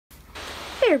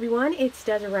Hey everyone, it's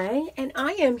Desiree, and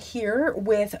I am here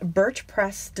with Birch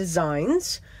Press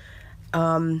Designs,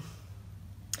 and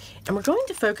we're going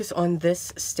to focus on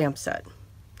this stamp set.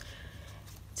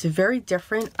 It's a very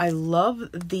different. I love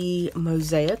the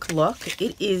mosaic look.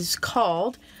 It is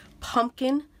called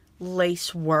Pumpkin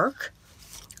Lacework.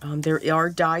 There are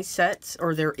die sets,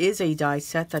 or there is a die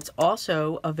set that's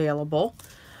also available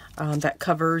that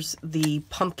covers the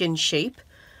pumpkin shape,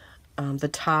 the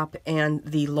top and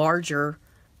the larger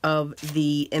of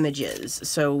the images.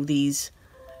 So these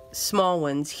small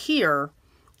ones here,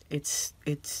 it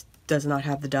does not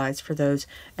have the dies for those,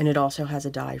 and it also has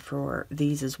a die for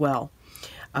these as well.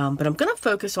 But I'm going to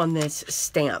focus on this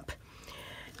stamp.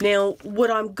 Now,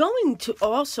 what I'm going to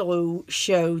also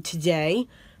show today,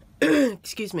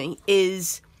 excuse me,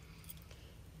 is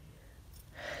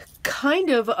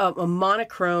kind of a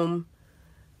monochrome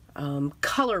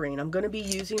coloring. I'm going to be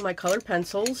using my colored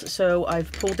pencils, so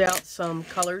I've pulled out some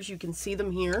colors. You can see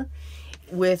them here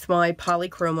with my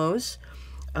polychromos.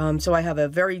 So I have a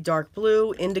very dark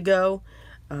blue, indigo.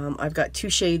 I've got 2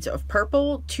 shades of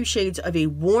purple, 2 shades of a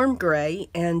warm gray,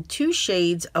 and 2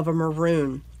 shades of a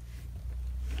maroon.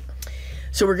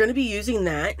 So we're going to be using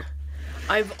that.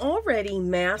 I've already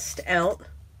masked out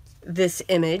this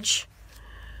image,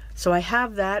 so I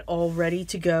have that all ready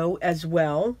to go as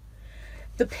well.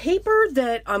 The paper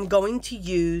that I'm going to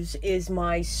use is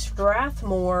my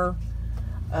Strathmore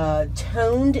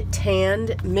Toned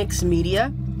Tanned Mixed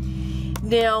Media.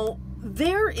 Now,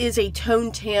 there is a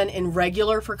toned tan in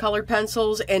regular for colored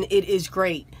pencils, and it is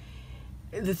great.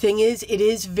 The thing is, it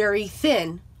is very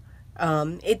thin.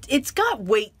 It's got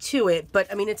weight to it,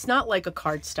 but I mean, it's not like a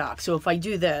cardstock. So if I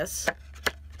do this,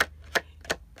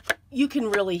 you can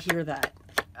really hear that.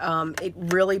 It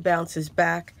really bounces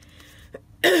back.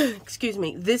 Excuse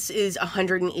me, this is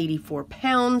 184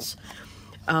 pounds,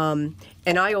 and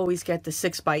I always get the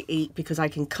 6x8 because I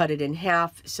can cut it in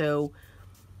half, so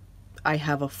I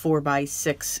have a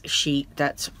 4x6 sheet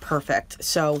that's perfect.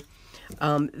 So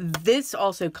this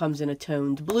also comes in a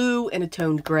toned blue and a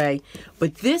toned gray,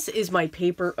 but this is my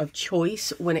paper of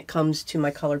choice when it comes to my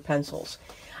colored pencils.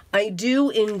 I do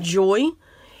enjoy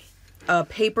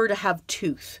paper to have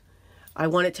tooth. I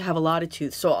want it to have a lot of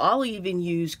tooth, so I'll even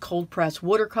use cold press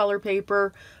watercolor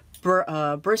paper,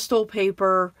 Bristol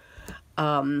paper.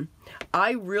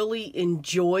 I really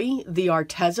enjoy the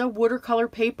Arteza watercolor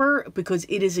paper because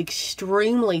it is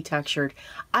extremely textured.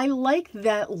 I like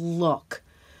that look.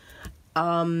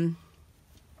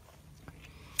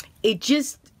 It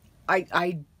just,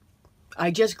 I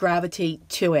just gravitate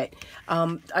to it.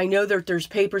 I know that there's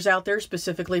papers out there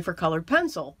specifically for colored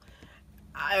pencil.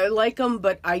 I like them,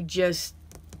 but I just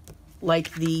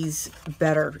like these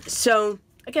better. So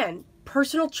again,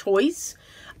 personal choice.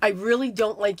 I really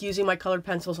don't like using my colored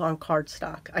pencils on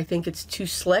cardstock. I think it's too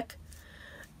slick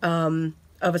of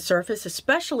a surface,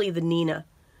 especially the Nina.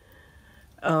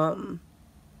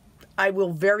 I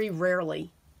will very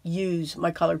rarely use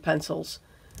my colored pencils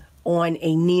on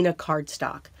a Nina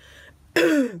cardstock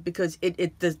because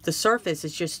the surface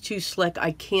is just too slick.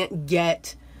 I can't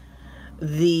get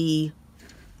the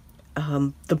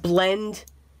blend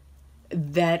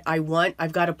that I want.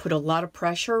 I've got to put a lot of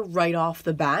pressure right off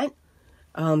the bat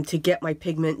to get my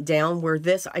pigment down, where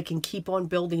this I can keep on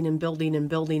building and building and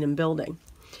building and building.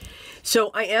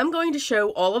 So I am going to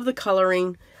show all of the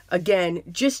coloring. Again,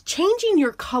 just changing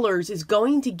your colors is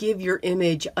going to give your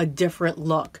image a different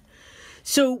look.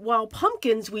 So while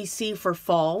pumpkins we see for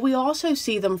fall, we also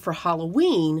see them for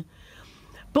Halloween,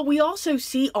 but we also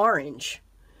see orange.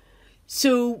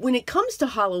 So when it comes to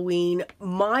Halloween,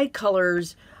 my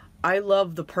colors, I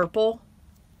love the purple,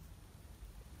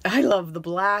 I love the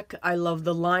black, I love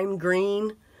the lime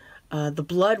green, the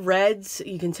blood reds.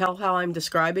 You can tell how I'm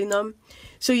describing them.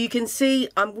 So you can see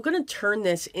I'm going to turn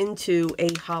this into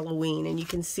a Halloween, and you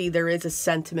can see there is a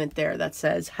sentiment there that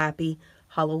says Happy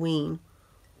Halloween.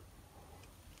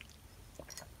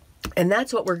 And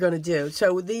that's what we're going to do.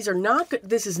 So these are not,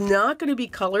 this is not going to be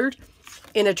colored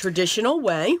in a traditional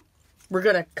way. We're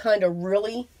going to kind of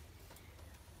really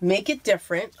make it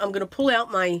different. I'm going to pull out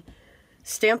my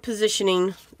stamp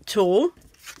positioning tool,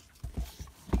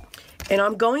 and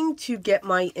I'm going to get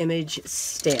my image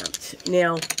stamped.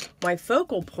 Now, my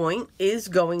focal point is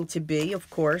going to be, of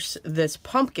course, this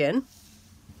pumpkin.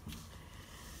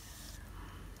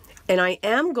 And I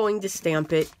am going to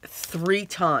stamp it 3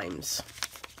 times.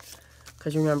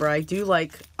 Because remember, I do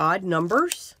like odd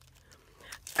numbers.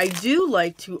 I do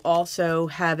like to also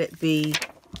have it be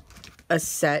a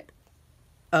set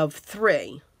of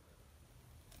 3.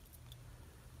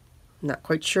 Not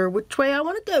quite sure which way I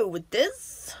want to go with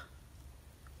this.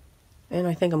 And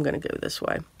I think I'm going to go this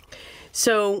way.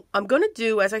 So I'm going to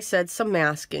do, as I said, some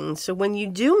masking. So when you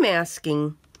do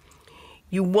masking,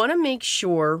 you want to make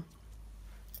sure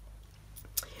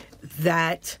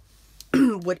that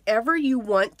whatever you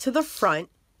want to the front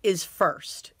is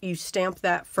first. You stamp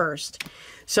that first.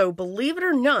 So believe it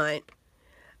or not,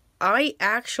 I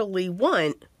actually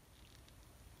want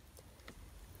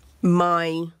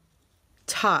my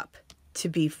top to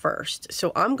be first.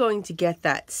 So I'm going to get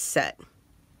that set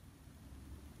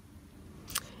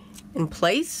in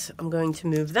place. I'm going to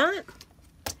move that.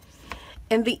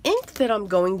 And the ink that I'm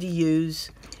going to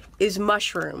use is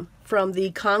Mushroom from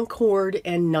the Concord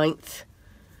and Ninth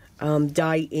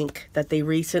dye ink that they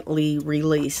recently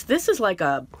released. This is like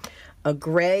a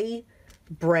gray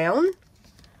brown.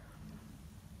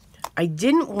 I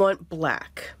didn't want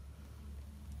black.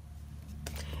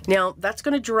 Now that's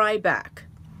going to dry back,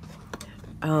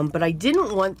 but I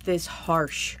didn't want this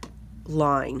harsh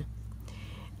line.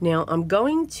 Now I'm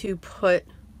going to put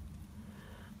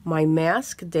my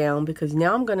mask down because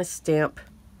now I'm going to stamp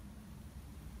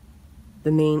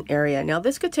the main area. Now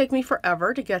this could take me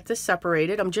forever to get this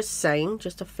separated. I'm just saying,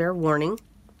 just a fair warning.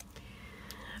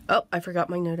 Oh, I forgot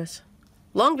my notice.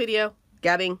 Long video,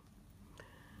 gabbing.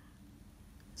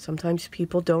 Sometimes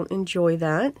people don't enjoy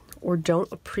that or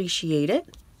don't appreciate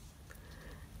it.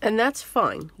 And that's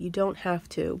fine. You don't have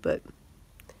to, but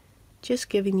just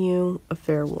giving you a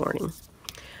fair warning.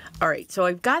 All right, so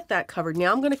I've got that covered.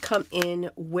 Now I'm going to come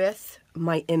in with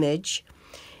my image.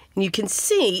 And you can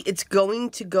see it's going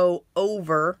to go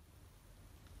over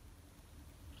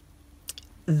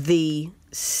the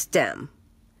stem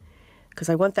because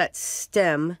I want that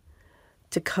stem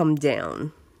to come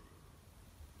down.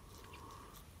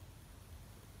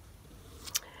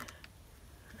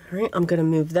 All right, I'm going to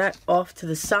move that off to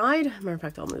the side. Matter of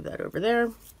fact, I'll move that over there.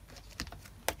 I'm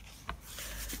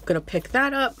going to pick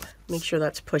that up, make sure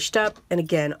that's pushed up. And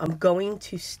again, I'm going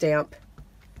to stamp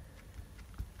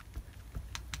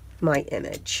my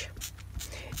image.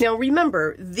 Now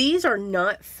remember, these are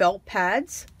not felt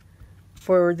pads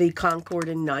for the Concord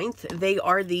and Ninth. They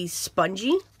are these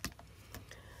spongy.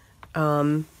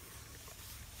 They're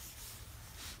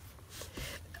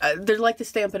like the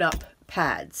Stampin' Up!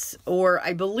 Pads, or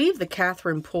I believe the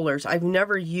Catherine Pullers. I've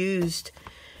never used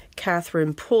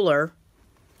Catherine Puller,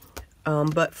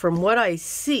 but from what I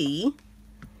see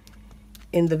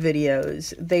in the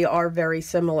videos, they are very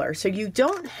similar. So you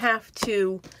don't have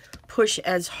to push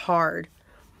as hard.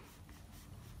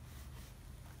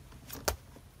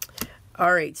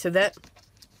 All right, so that's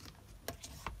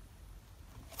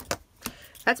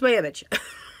my image.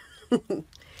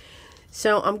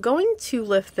 So I'm going to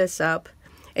lift this up,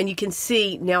 and you can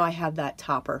see now I have that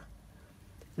topper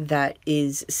that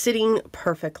is sitting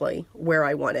perfectly where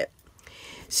I want it.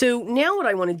 So now what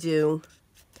I want to do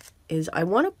is I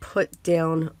want to put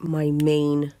down my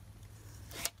main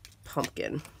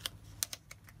pumpkin.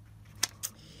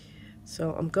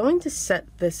 So I'm going to set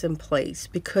this in place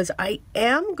because I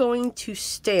am going to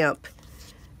stamp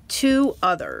two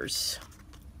others.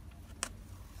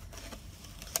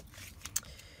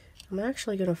 I'm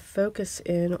actually going to focus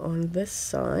in on this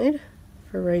side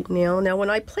for right now. Now when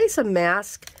I place a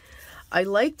mask, I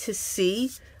like to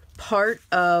see part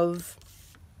of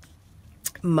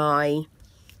my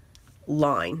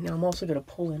line. Now I'm also going to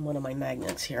pull in one of my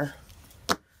magnets here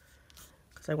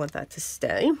because I want that to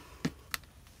stay.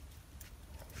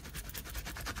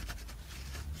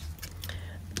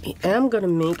 I am going to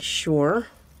make sure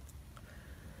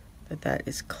that that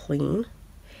is clean.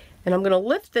 And I'm going to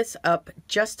lift this up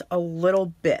just a little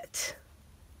bit.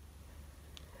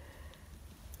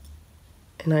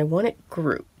 And I want it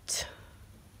grouped.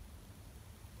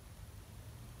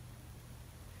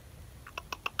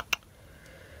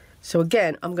 So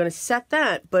again, I'm going to set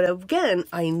that, but again,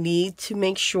 I need to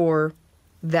make sure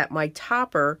that my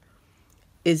topper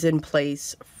is in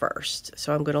place first.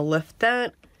 So I'm going to lift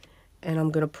that. And I'm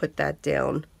going to put that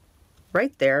down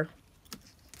right there.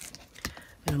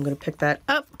 And I'm going to pick that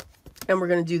up. And we're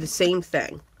going to do the same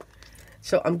thing.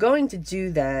 So I'm going to do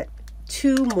that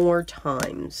 2 more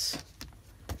times.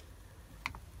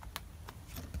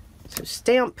 So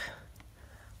stamp.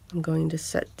 I'm going to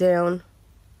set down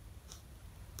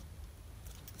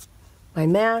my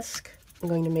mask. I'm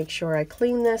going to make sure I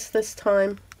clean this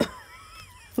time.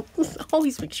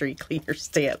 Always make sure you clean your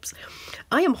stamps.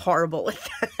 I am horrible at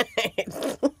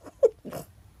that. I'm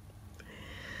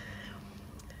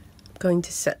going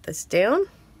to set this down.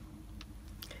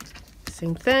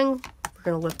 Same thing. We're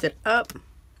going to lift it up.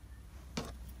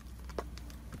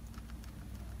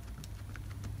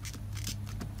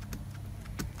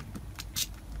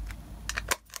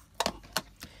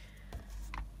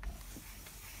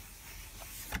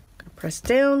 Press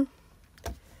down.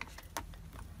 I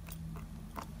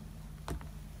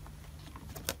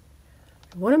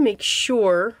want to make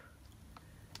sure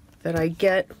that I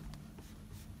get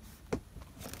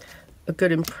a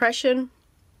good impression.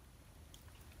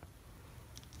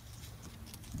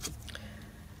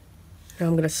 Now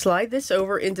I'm going to slide this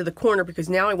over into the corner because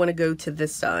now I want to go to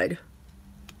this side.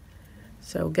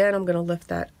 So again, I'm going to lift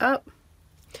that up.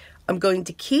 I'm going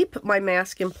to keep my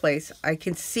mask in place. I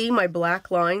can see my black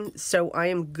line, so I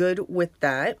am good with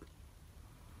that.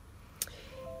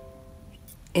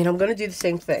 And I'm going to do the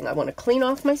same thing. I want to clean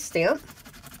off my stamp.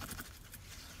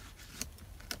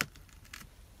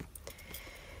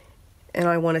 And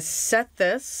I want to set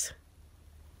this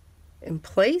in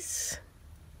place.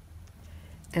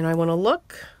 And I want to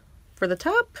look for the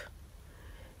top.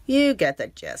 You get the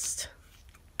gist.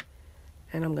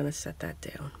 And I'm going to set that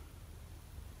down.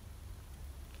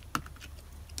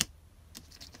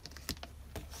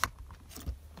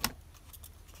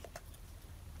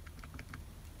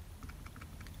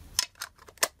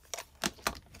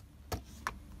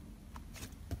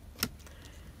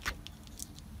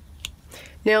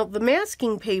 Now, the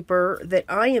masking paper that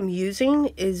I am using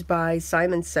is by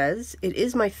Simon Says. It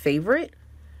is my favorite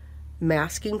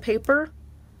masking paper.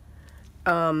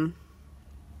 I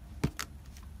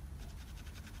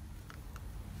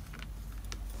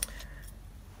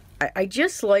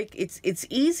just like, it's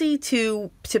easy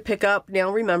to pick up.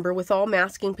 Now remember, with all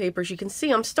masking papers, you can see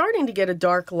I'm starting to get a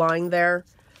dark line there.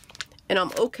 And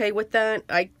I'm okay with that.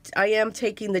 I am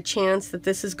taking the chance that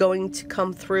this is going to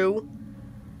come through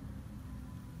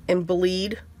and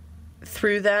bleed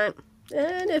through that,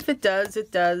 and if it does,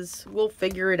 it does. We'll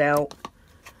figure it out.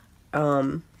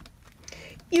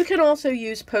 You can also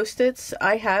use Post-its.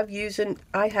 I have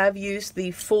used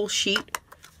the full sheet,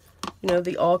 you know,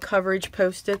 the all coverage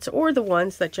Post-its, or the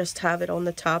ones that just have it on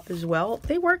the top as well.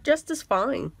 They work just as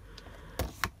fine.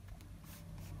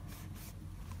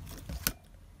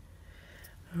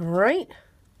 All right,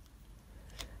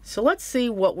 so let's see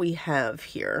what we have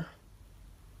here.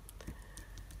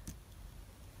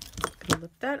 Gonna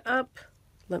lift that up.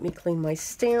 Let me clean my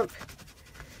stamp.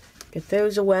 Get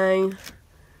those away,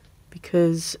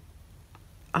 because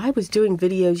I was doing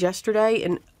videos yesterday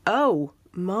and oh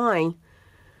my,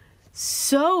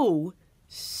 so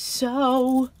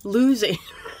losing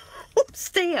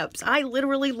stamps. I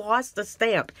literally lost a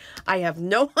stamp. I have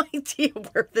no idea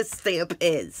where the stamp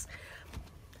is.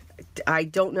 I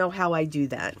don't know how I do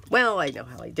that. Well, I know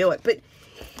how I do it, but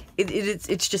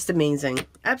it's just amazing.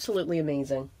 Absolutely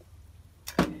amazing.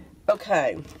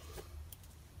 Okay.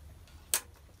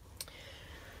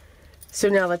 So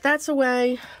now that that's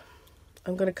away,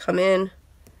 I'm going to come in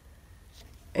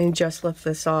and just lift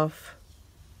this off.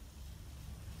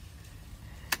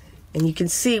 And you can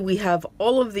see we have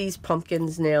all of these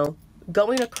pumpkins now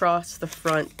going across the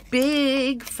front.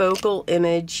 Big focal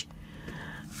image.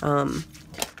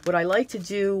 What I like to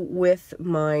do with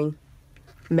my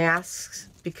masks,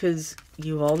 because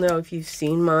you all know if you've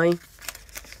seen my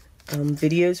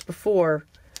videos before,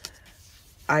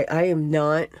 I am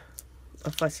not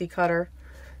a fussy cutter.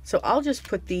 So I'll just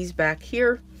put these back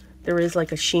here. There is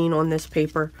like a sheen on this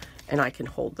paper and I can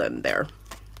hold them there.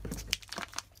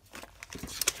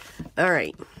 All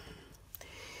right.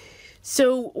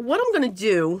 So what I'm going to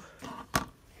do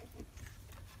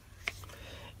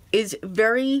is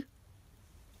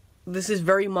this is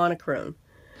very monochrome.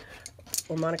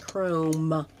 Or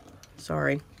monochrome.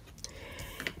 Sorry.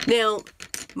 Now,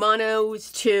 mono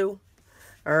is 2.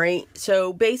 All right.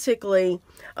 So basically,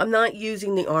 I'm not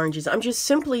using the oranges. I'm just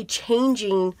simply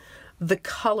changing the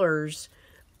colors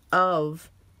of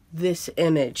this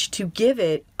image to give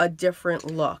it a different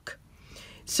look.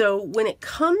 So when it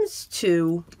comes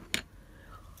to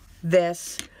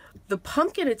this, the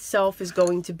pumpkin itself is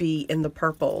going to be in the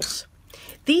purples.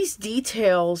 These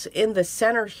details in the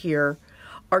center here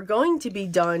are going to be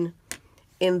done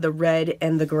in the red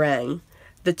and the gray.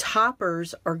 The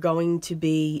toppers are going to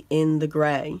be in the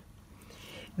gray.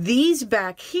 These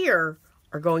back here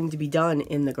are going to be done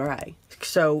in the gray.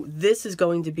 So this is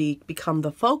going to become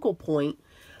the focal point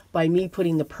by me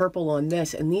putting the purple on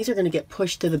this, and these are going to get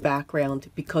pushed to the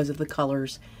background because of the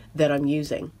colors that I'm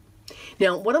using.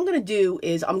 Now, what I'm going to do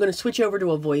is I'm going to switch over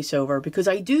to a voiceover, because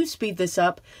I do speed this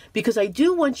up because I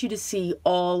do want you to see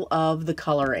all of the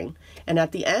coloring. And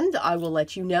at the end, I will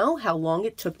let you know how long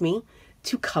it took me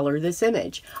to color this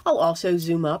image. I'll also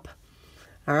zoom up.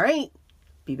 All right,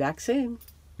 be back soon.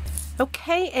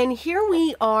 Okay, and here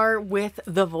we are with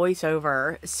the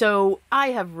voiceover. So I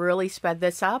have really sped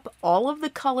this up. All of the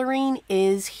coloring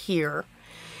is here.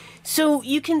 So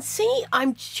you can see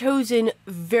I've chosen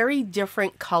very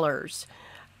different colors.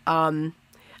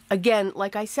 Again,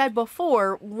 like I said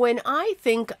before, when I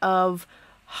think of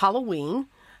Halloween,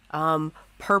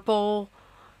 purple,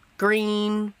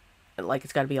 green, like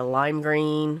it's got to be a lime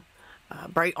green,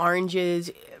 bright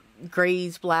oranges,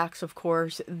 grays, blacks, of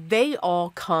course, they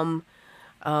all come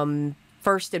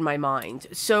first in my mind.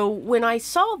 So when I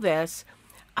saw this,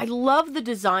 I love the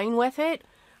design with it.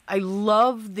 I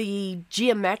love the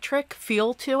geometric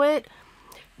feel to it,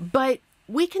 but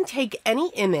we can take any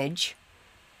image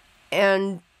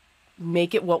and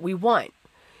make it what we want.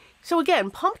 So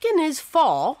again, pumpkin is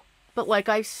fall, but like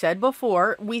I said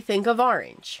before, we think of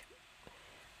orange.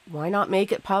 Why not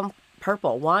make it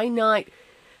purple? Why not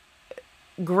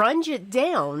grunge it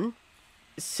down,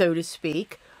 so to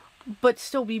speak, but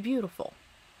still be beautiful?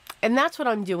 And that's what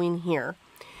I'm doing here.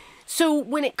 So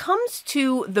when it comes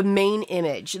to the main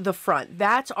image, the front,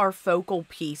 that's our focal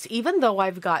piece. Even though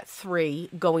I've got 3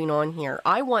 going on here,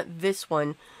 I want this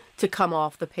one to come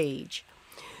off the page.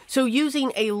 So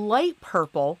using a light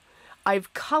purple,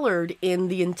 I've colored in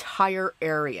the entire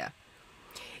area.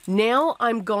 Now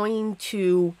I'm going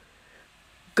to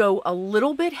go a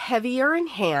little bit heavier in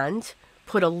hand,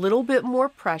 put a little bit more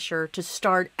pressure to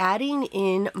start adding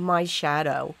in my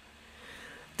shadow.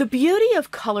 The beauty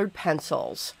of colored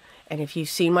pencils, and if you've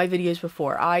seen my videos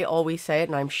before, I always say it,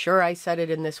 and I'm sure I said it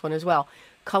in this one as well,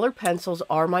 colored pencils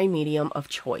are my medium of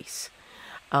choice.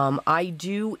 I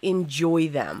do enjoy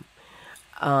them.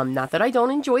 Not that I don't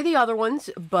enjoy the other ones,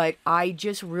 but I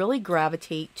just really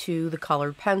gravitate to the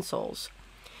colored pencils.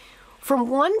 From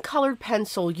one colored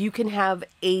pencil, you can have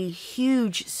a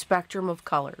huge spectrum of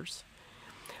colors.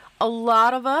 A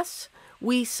lot of us,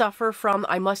 we suffer from,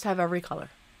 I must have every color.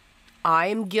 I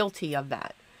am guilty of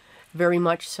that, very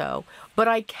much so. But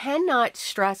I cannot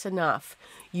stress enough,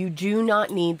 you do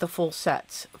not need the full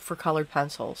sets for colored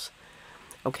pencils.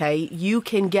 Okay, you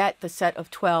can get the set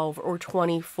of 12 or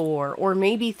 24 or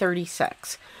maybe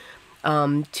 36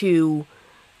 to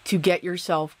get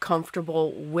yourself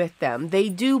comfortable with them. They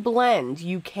do blend.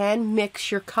 You can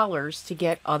mix your colors to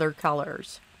get other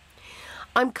colors.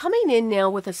 I'm coming in now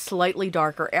with a slightly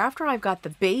darker, after I've got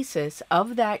the basis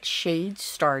of that shade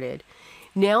started.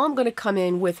 Now I'm going to come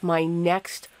in with my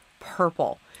next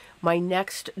purple, my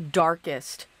next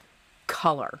darkest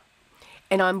color.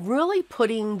 And I'm really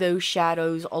putting those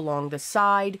shadows along the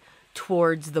side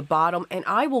towards the bottom, and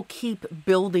I will keep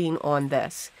building on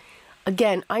this.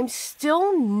 Again, I'm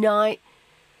still not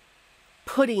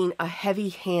putting a heavy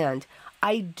hand.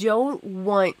 I don't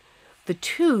want the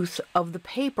tooth of the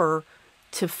paper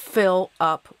to fill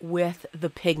up with the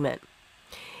pigment.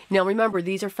 Now remember,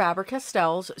 these are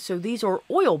Faber-Castells, so these are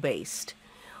oil-based.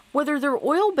 Whether they're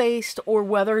oil-based or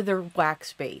whether they're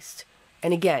wax-based.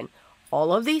 And again,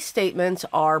 all of these statements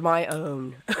are my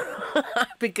own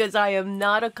because I am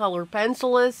not a color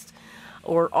pencilist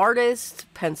or artist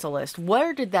pencilist.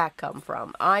 Where did that come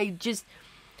from? I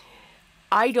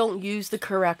don't use the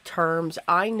correct terms.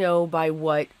 I know by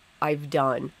what I've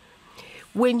done.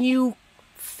 When you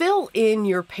fill in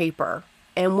your paper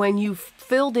and when you've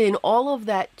filled in all of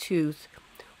that tooth,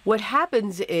 what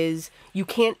happens is you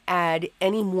can't add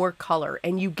any more color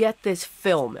and you get this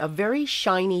film, a very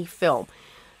shiny film.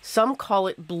 Some call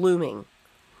it blooming.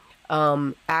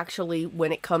 Actually,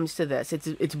 when it comes to this,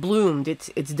 it's bloomed,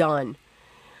 it's done.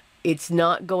 It's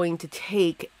not going to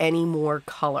take any more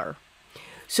color.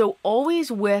 So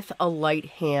always with a light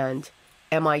hand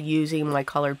am I using my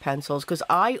colored pencils, because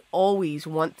I always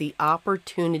want the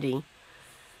opportunity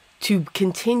to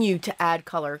continue to add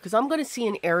color, because I'm going to see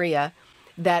an area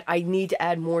that I need to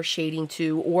add more shading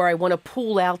to, or I want to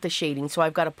pull out the shading, so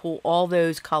I've got to pull all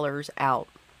those colors out.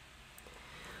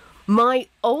 My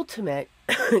ultimate,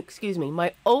 excuse me,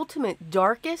 my ultimate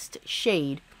darkest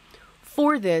shade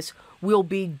for this will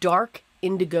be dark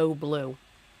indigo blue.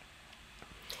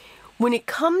 When it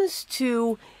comes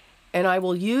to, and I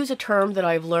will use a term that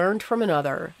I've learned from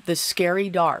another, the scary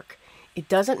dark, it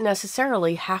doesn't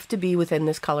necessarily have to be within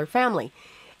this color family.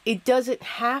 It doesn't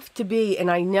have to be, and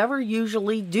I never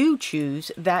usually do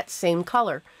choose that same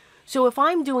color. So if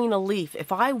I'm doing a leaf,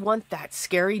 if I want that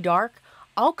scary dark,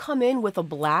 I'll come in with a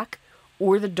black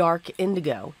or the dark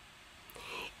indigo.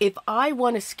 If I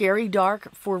want a scary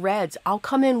dark for reds, I'll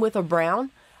come in with a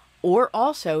brown or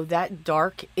also that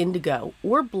dark indigo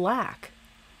or black.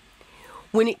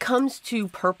 When it comes to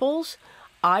purples,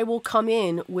 I will come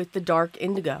in with the dark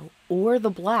indigo or the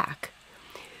black.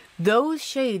 Those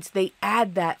shades, they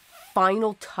add that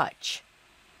final touch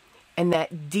and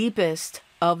that deepest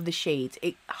of the shades.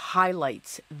 It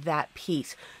highlights that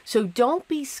piece. So don't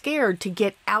be scared to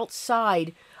get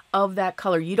outside of that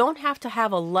color. You don't have to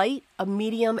have a light, a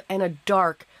medium, and a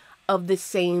dark of the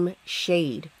same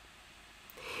shade.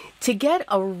 To get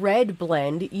a red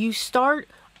blend,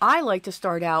 I like to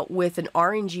start out with an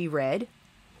orangey red,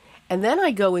 and then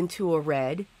I go into a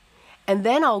red, and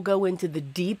then I'll go into the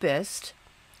deepest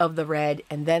of the red,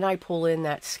 and then I pull in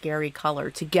that scary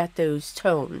color to get those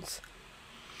tones.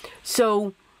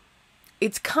 So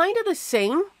it's kind of the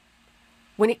same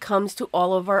when it comes to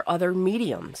all of our other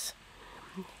mediums.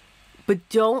 But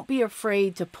don't be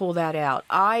afraid to pull that out.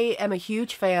 I am a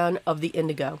huge fan of the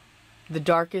indigo, the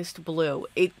darkest blue.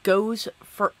 It goes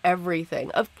for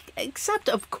everything, except,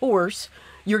 of course,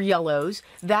 your yellows.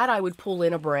 That I would pull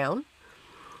in a brown.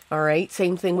 All right,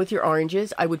 same thing with your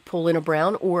oranges. I would pull in a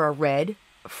brown or a red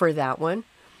for that one.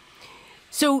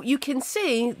 So you can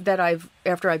see that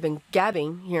after I've been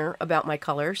gabbing here about my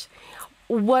colors,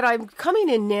 what I'm coming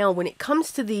in now, when it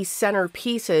comes to these center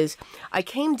pieces, I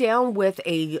came down with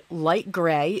a light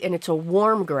gray, and it's a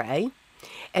warm gray.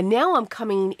 And now I'm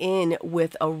coming in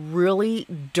with a really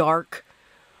dark,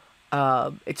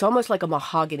 it's almost like a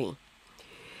mahogany.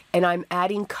 And I'm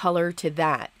adding color to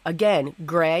that. Again,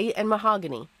 gray and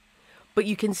mahogany. But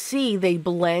you can see they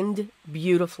blend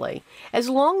beautifully. As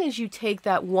long as you take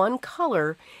that one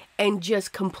color and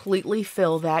just completely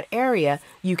fill that area,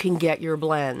 you can get your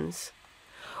blends.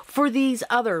 For these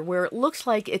other, where it looks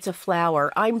like it's a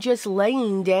flower, I'm just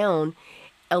laying down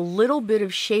a little bit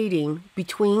of shading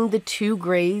between the two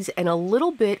grays and a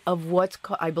little bit of what's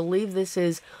called, I believe this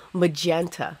is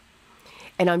magenta.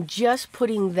 And I'm just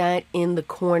putting that in the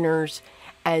corners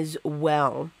as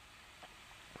well.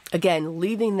 Again,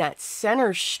 leaving that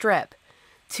center strip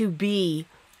to be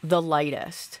the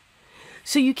lightest.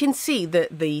 So you can see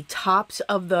the tops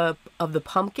of the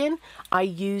pumpkin, I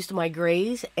used my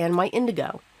grays and my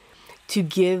indigo to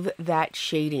give that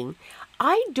shading.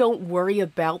 I don't worry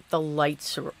about the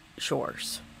light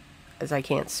shores, as I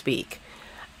can't speak.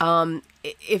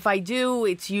 If I do,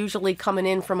 it's usually coming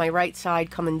in from my right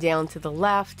side, coming down to the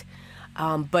left.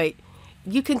 But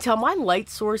you can tell my light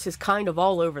source is kind of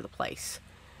all over the place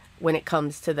when it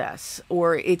comes to this,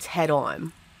 or it's head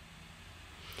on.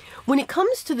 When it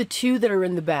comes to the two that are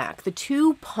in the back, the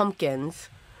two pumpkins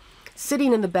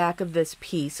sitting in the back of this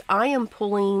piece, I am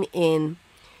pulling in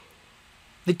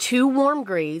the two warm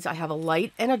grays. I have a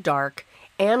light and a dark,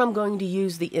 and I'm going to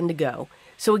use the indigo.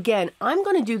 So again, I'm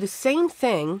going to do the same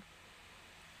thing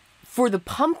for the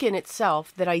pumpkin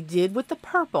itself that I did with the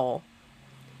purple,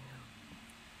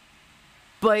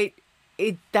 but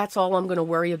that's all I'm going to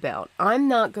worry about. I'm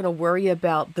not going to worry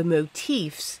about the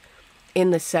motifs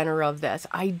in the center of this.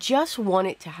 I just want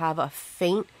it to have a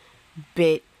faint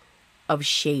bit of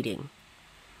shading.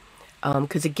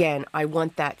 Because again, I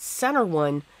want that center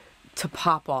one to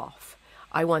pop off.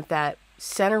 I want that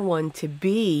center one to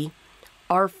be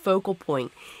our focal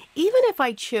point. Even if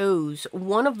I chose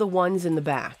one of the ones in the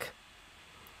back,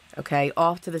 okay,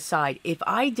 off to the side, if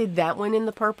I did that one in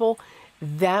the purple,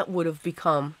 that would have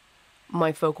become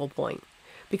my focal point.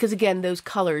 Because again, those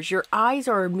colors, your eyes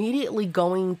are immediately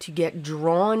going to get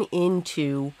drawn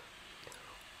into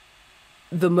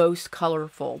the most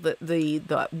colorful,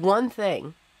 the one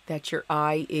thing that your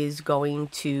eye is going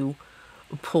to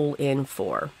pull in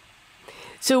for.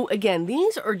 So again,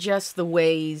 these are just the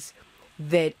ways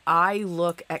that I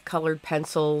look at colored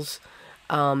pencils,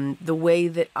 the way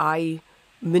that I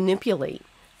manipulate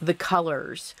the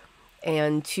colors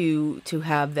and to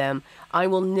have them. I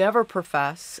will never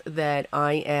profess that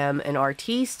I am an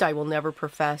artiste. I will never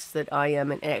profess that I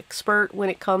am an expert when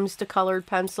it comes to colored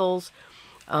pencils.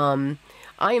 I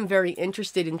am very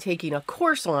interested in taking a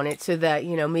course on it so that,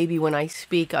 you know, maybe when I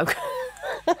speak, I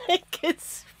can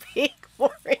speak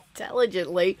more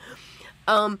intelligently.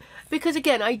 Because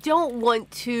again, I don't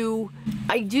want to,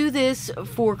 I do this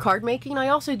for card making. I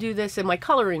also do this in my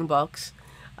coloring books.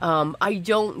 I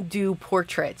don't do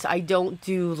portraits. I don't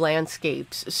do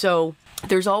landscapes. So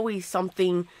there's always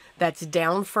something that's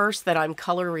down first that I'm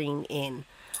coloring in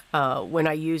when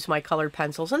I use my colored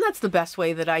pencils. And that's the best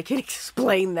way that I can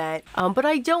explain that. But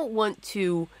I don't want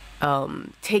to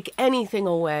take anything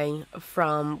away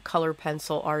from color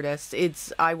pencil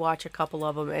artists. I watch a couple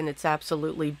of them and it's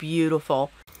absolutely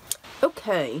beautiful.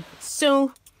 Okay,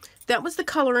 so that was the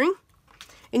coloring.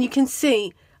 And you can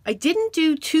see I didn't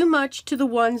do too much to the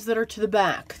ones that are to the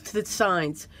back, to the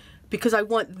sides, because I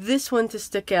want this one to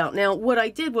stick out. Now, what I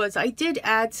did was I did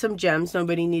add some gems.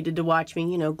 Nobody needed to watch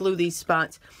me, you know, glue these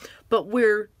spots. But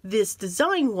where this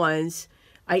design was,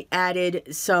 I added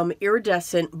some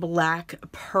iridescent black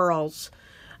pearls.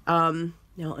 Now,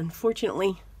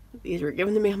 unfortunately, these were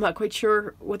given to me. I'm not quite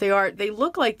sure what they are. They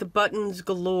look like the Buttons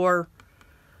Galore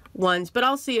ones, but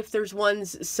I'll see if there's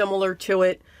ones similar to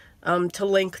it to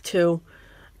link to.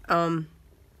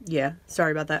 Yeah,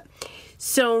 sorry about that.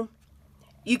 So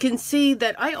you can see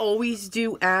that I always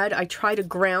do add, I try to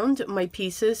ground my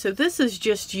pieces. So this is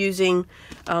just using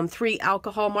 3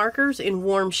 alcohol markers in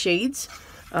warm shades,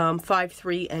 5,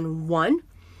 3, and 1.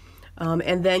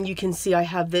 And then you can see I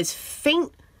have this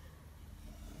faint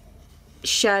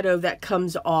shadow that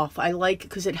comes off. I like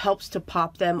because it helps to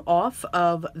pop them off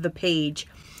of the page.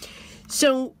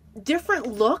 So different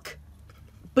look,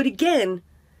 but again,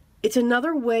 it's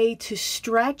another way to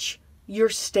stretch your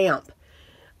stamp.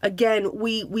 Again,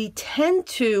 we tend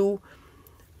to,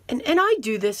 and I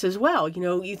do this as well, you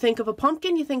know, you think of a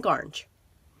pumpkin, you think orange.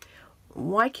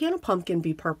 Why can't a pumpkin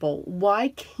be purple? Why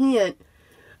can't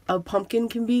a pumpkin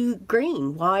can be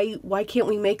green? Why can't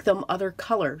we make them other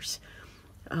colors?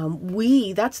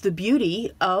 That's the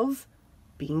beauty of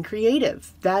being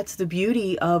creative. That's the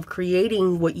beauty of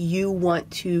creating what you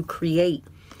want to create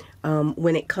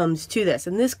when it comes to this.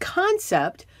 And this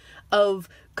concept of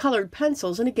colored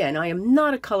pencils, and again, I am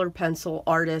not a colored pencil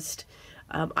artist.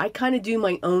 I kind of do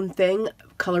my own thing.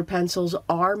 Color pencils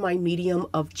are my medium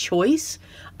of choice.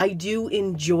 I do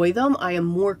enjoy them. I am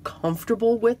more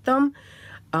comfortable with them.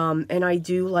 And I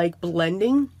do like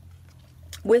blending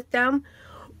with them.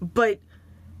 But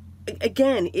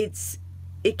again,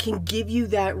 it can give you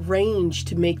that range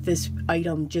to make this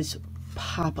item just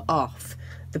pop off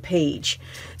the page.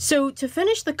 So to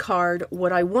finish the card,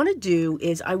 what I want to do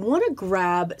is I want to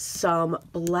grab some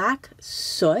black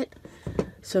soot.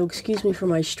 So excuse me for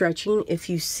my stretching if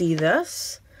you see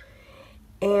this.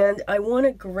 And I want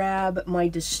to grab my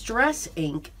Distress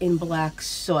ink in black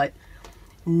soot,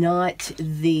 not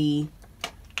the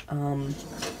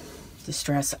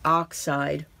Distress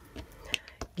oxide.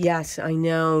 Yes, I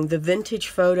know the vintage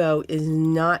photo is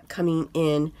not coming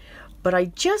in, but I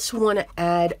just want to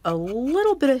add a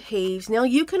little bit of haze. Now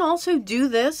you can also do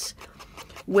this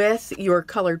with your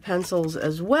colored pencils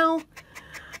as well.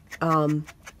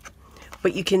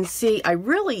 But you can see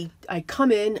I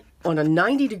come in on a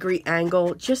 90-degree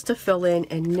angle just to fill in,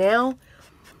 and now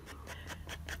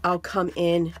I'll come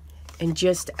in and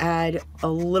just add a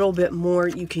little bit more.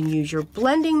 You can use your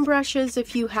blending brushes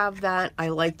if you have that. I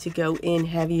like to go in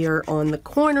heavier on the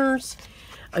corners.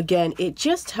 Again, it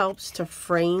just helps to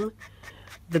frame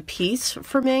the piece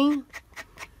for me.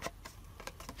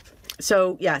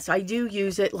 So yes, I do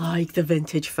use it like the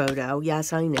vintage photo.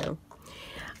 Yes, I know.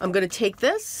 I'm going to take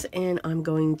this and I'm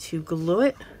going to glue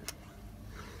it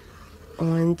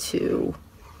onto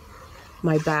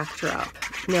my backdrop.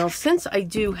 Now, since I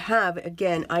do have,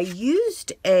 again, I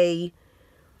used a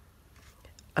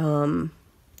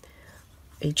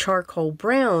charcoal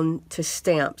brown to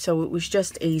stamp, so it was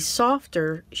just a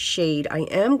softer shade. I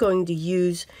am going to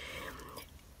use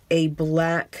a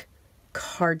black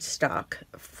cardstock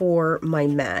for my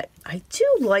matte. I do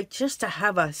like just to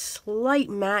have a slight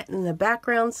matte in the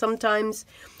background sometimes,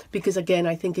 because again,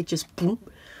 I think it just boom,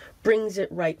 brings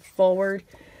it right forward,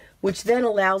 which then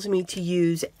allows me to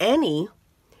use any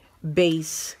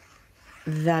base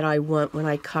that I want when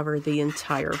I cover the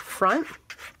entire front.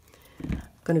 I'm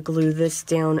going to glue this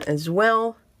down as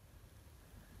well.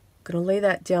 I'm going to lay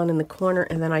that down in the corner,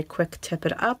 and then I quick tip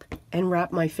it up and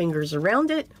wrap my fingers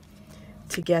around it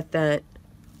to get that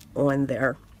on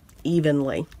there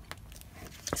evenly.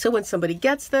 So when somebody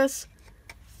gets this,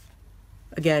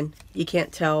 again, you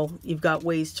can't tell. You've got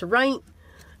ways to write.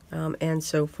 And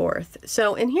so forth.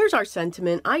 So, and here's our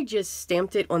sentiment. I just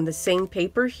stamped it on the same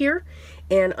paper here,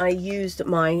 and I used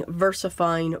my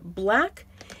VersaFine black,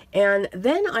 and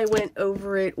then I went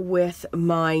over it with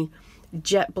my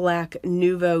Jet Black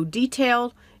Nouveau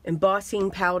detailed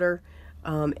embossing powder,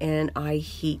 and I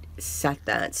heat set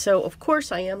that. So of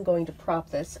course I am going to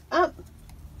prop this up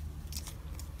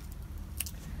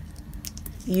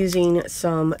using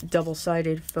some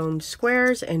double-sided foam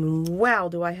squares, and wow,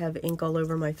 do I have ink all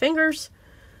over my fingers.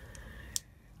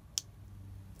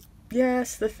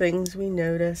 Yes, the things we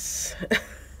notice.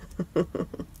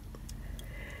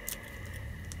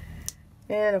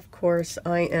 And of course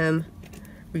I am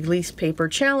release paper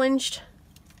challenged.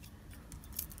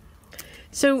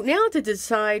 So now to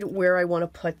decide where I want to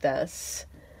put this.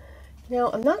 Now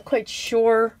I'm not quite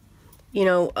sure, you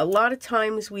know, a lot of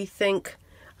times we think,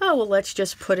 oh, well, let's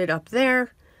just put it up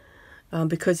there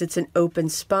because it's an open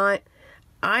spot.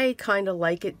 I kind of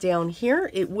like it down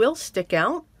here. It will stick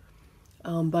out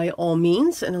by all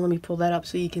means. And let me pull that up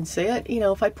so you can see it. You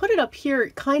know, if I put it up here,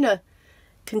 it kind of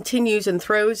continues and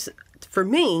throws, for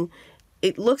me,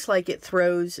 it looks like it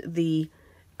throws the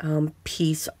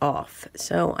piece off.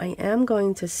 So I am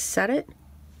going to set it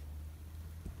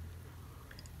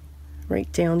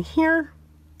right down here.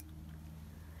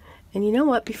 And you know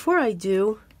what, before I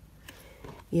do,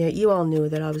 Yeah, you all knew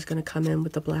that I was going to come in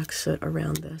with the black soot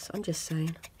around this. I'm just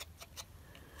saying.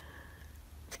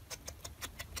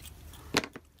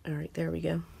 All right, there we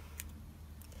go.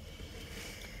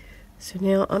 So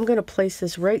now I'm going to place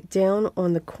this right down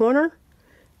on the corner,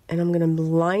 and I'm going to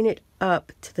line it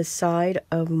up to the side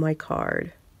of my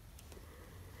card.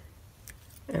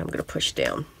 And I'm going to push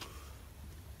down.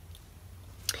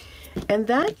 And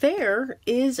that there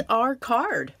is our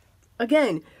card.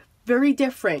 Again, very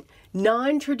different,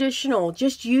 non-traditional,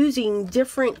 just using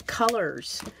different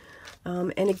colors.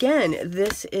 And again,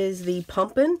 this is the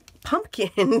pumpkin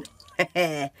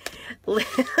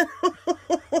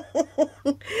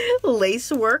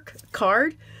lacework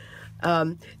card.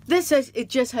 It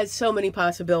just has so many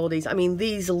possibilities. I mean,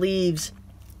 these leaves,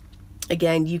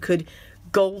 again, you could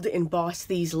gold emboss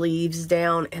these leaves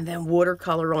down and then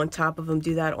watercolor on top of them.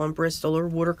 Do that on Bristol or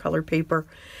watercolor paper,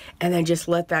 and then just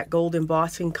let that gold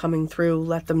embossing coming through,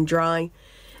 let them dry.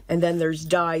 And then there's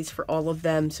dies for all of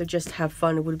them, so just have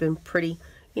fun. It would have been pretty,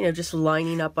 you know, just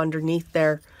lining up underneath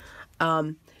there.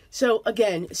 So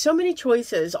again, so many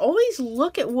choices. Always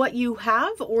look at what you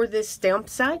have or this stamp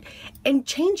set and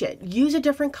change it. Use a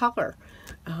different color.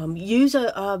 Use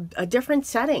a different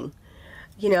setting.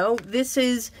 You know, this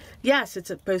is, yes, it's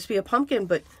supposed to be a pumpkin,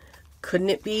 but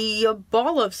couldn't it be a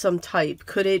ball of some type?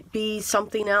 Could it be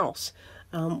something else?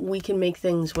 We can make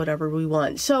things whatever we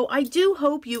want. So I do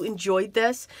hope you enjoyed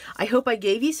this. I hope I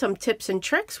gave you some tips and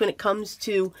tricks when it comes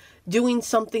to doing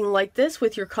something like this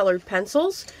with your colored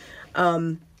pencils.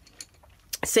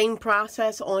 Same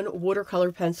process on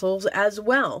watercolor pencils as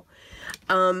well.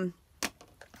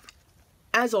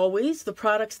 As always, the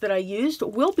products that I used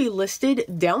will be listed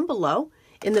down below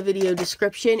in the video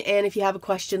description, and if you have a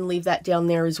question, leave that down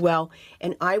there as well,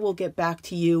 and I will get back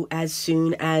to you as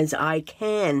soon as I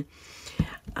can.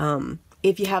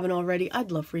 If you haven't already,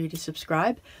 I'd love for you to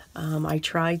subscribe. I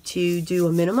try to do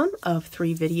a minimum of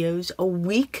 3 videos a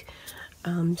week.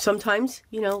 Sometimes,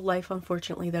 you know, life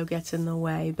unfortunately though gets in the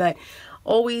way, but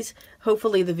always,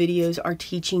 hopefully the videos are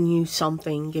teaching you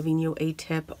something, giving you a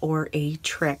tip or a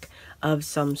trick of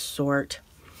some sort.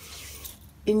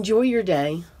 Enjoy your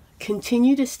day.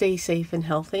 Continue to stay safe and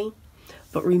healthy,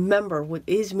 but remember what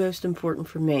is most important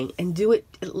for me, and do it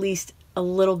at least a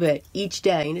little bit each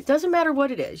day. And it doesn't matter what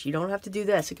it is. You don't have to do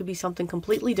this. It could be something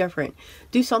completely different.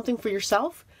 Do something for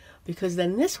yourself, because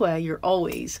then this way you're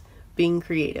always being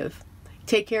creative.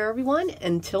 Take care, everyone.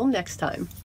 Until next time.